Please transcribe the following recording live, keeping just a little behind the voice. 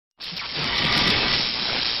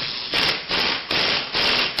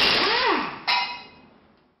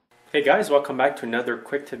Hey guys, welcome back to another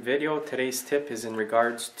quick tip video. Today's tip is in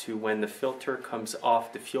regards to when the filter comes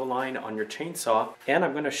off the fuel line on your chainsaw, and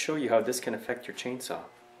I'm going to show you how this can affect your chainsaw.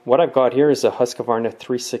 What I've got here is a Husqvarna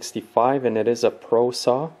 365 and it is a pro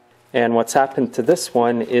saw. And what's happened to this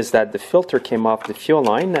one is that the filter came off the fuel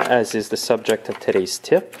line, as is the subject of today's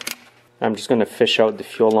tip. I'm just going to fish out the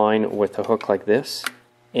fuel line with a hook like this.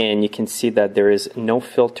 And you can see that there is no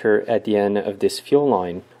filter at the end of this fuel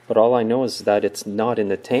line. But all I know is that it's not in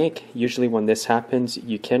the tank. Usually when this happens,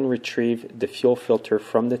 you can retrieve the fuel filter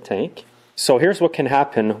from the tank. So here's what can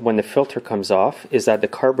happen when the filter comes off, is that the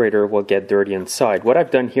carburetor will get dirty inside. What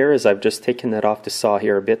I've done here is I've just taken it off the saw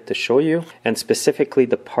here a bit to show you, and specifically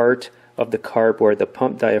the part of the carb where the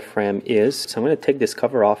pump diaphragm is. So I'm going to take this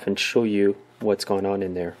cover off and show you what's going on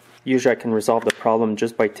in there. Usually I can resolve the problem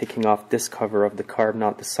just by taking off this cover of the carb,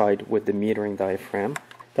 not the side with the metering diaphragm.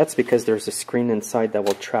 That's because there's a screen inside that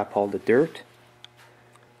will trap all the dirt.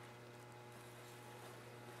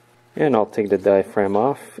 And I'll take the diaphragm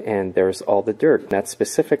off, and there's all the dirt. That's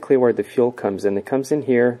specifically where the fuel comes in. It comes in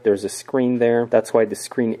here, there's a screen there. That's why the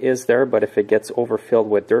screen is there, but if it gets overfilled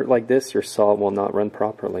with dirt like this, your saw will not run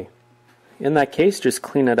properly. In that case, just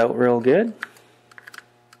clean it out real good.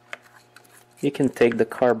 You can take the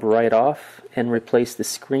carb right off and replace the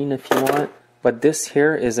screen if you want. But this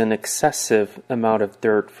here is an excessive amount of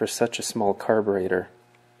dirt for such a small carburetor.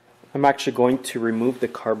 I'm actually going to remove the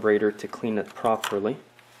carburetor to clean it properly.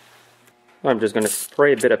 I'm just going to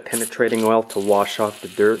spray a bit of penetrating oil to wash off the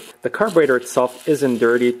dirt. The carburetor itself isn't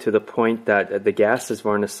dirty to the point that the gas is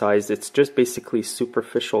varnicized. It's just basically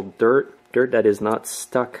superficial dirt that is not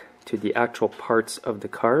stuck to the actual parts of the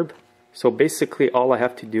carb. So basically all I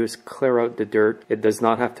have to do is clear out the dirt. It does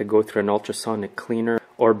not have to go through an ultrasonic cleaner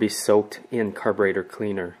or be soaked in carburetor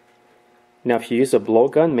cleaner. Now if you use a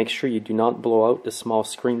blowgun, make sure you do not blow out the small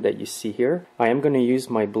screen that you see here. I am going to use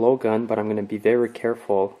my blowgun, but I'm going to be very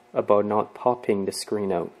careful about not popping the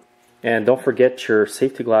screen out. And don't forget your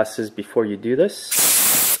safety glasses before you do this.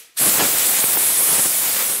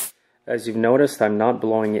 As you've noticed, I'm not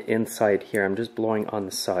blowing it inside here, I'm just blowing on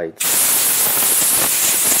the sides.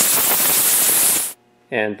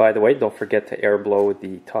 And by the way, don't forget to air blow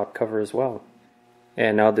the top cover as well.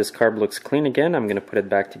 And now this carb looks clean again. I'm going to put it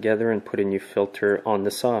back together and put a new filter on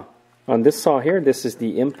the saw. On this saw here, this is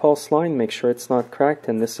the impulse line. Make sure it's not cracked.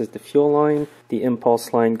 And this is the fuel line. The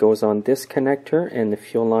impulse line goes on this connector and the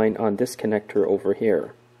fuel line on this connector over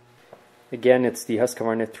here. Again, it's the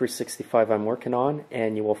Husqvarna 365 I'm working on,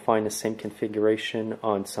 and you will find the same configuration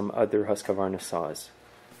on some other Husqvarna saws.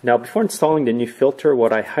 Now before installing the new filter,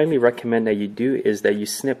 what I highly recommend that you do is that you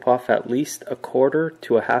snip off at least 1/4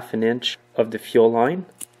 to 1/2 inch of the fuel line.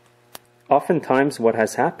 Oftentimes what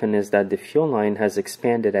has happened is that the fuel line has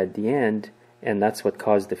expanded at the end, and that's what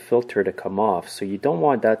caused the filter to come off. So you don't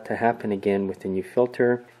want that to happen again with the new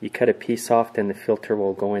filter. You cut a piece off, then the filter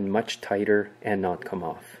will go in much tighter and not come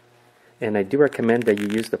off. And I do recommend that you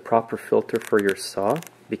use the proper filter for your saw,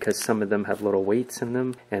 because some of them have little weights in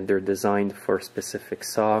them and they're designed for a specific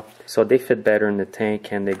saw. So they fit better in the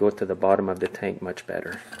tank and they go to the bottom of the tank much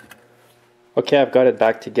better. Okay, I've got it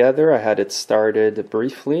back together. I had it started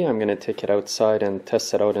briefly. I'm going to take it outside and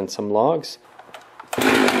test it out in some logs.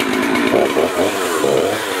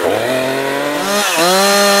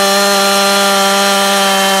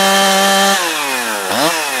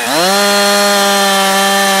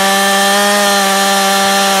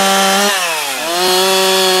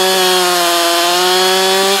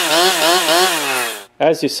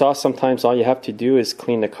 As you saw, sometimes all you have to do is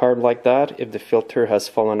clean the carb like that if the filter has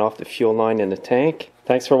fallen off the fuel line in the tank.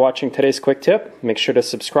 Thanks for watching today's quick tip. Make sure to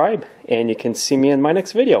subscribe and you can see me in my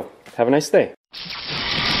next video. Have a nice day.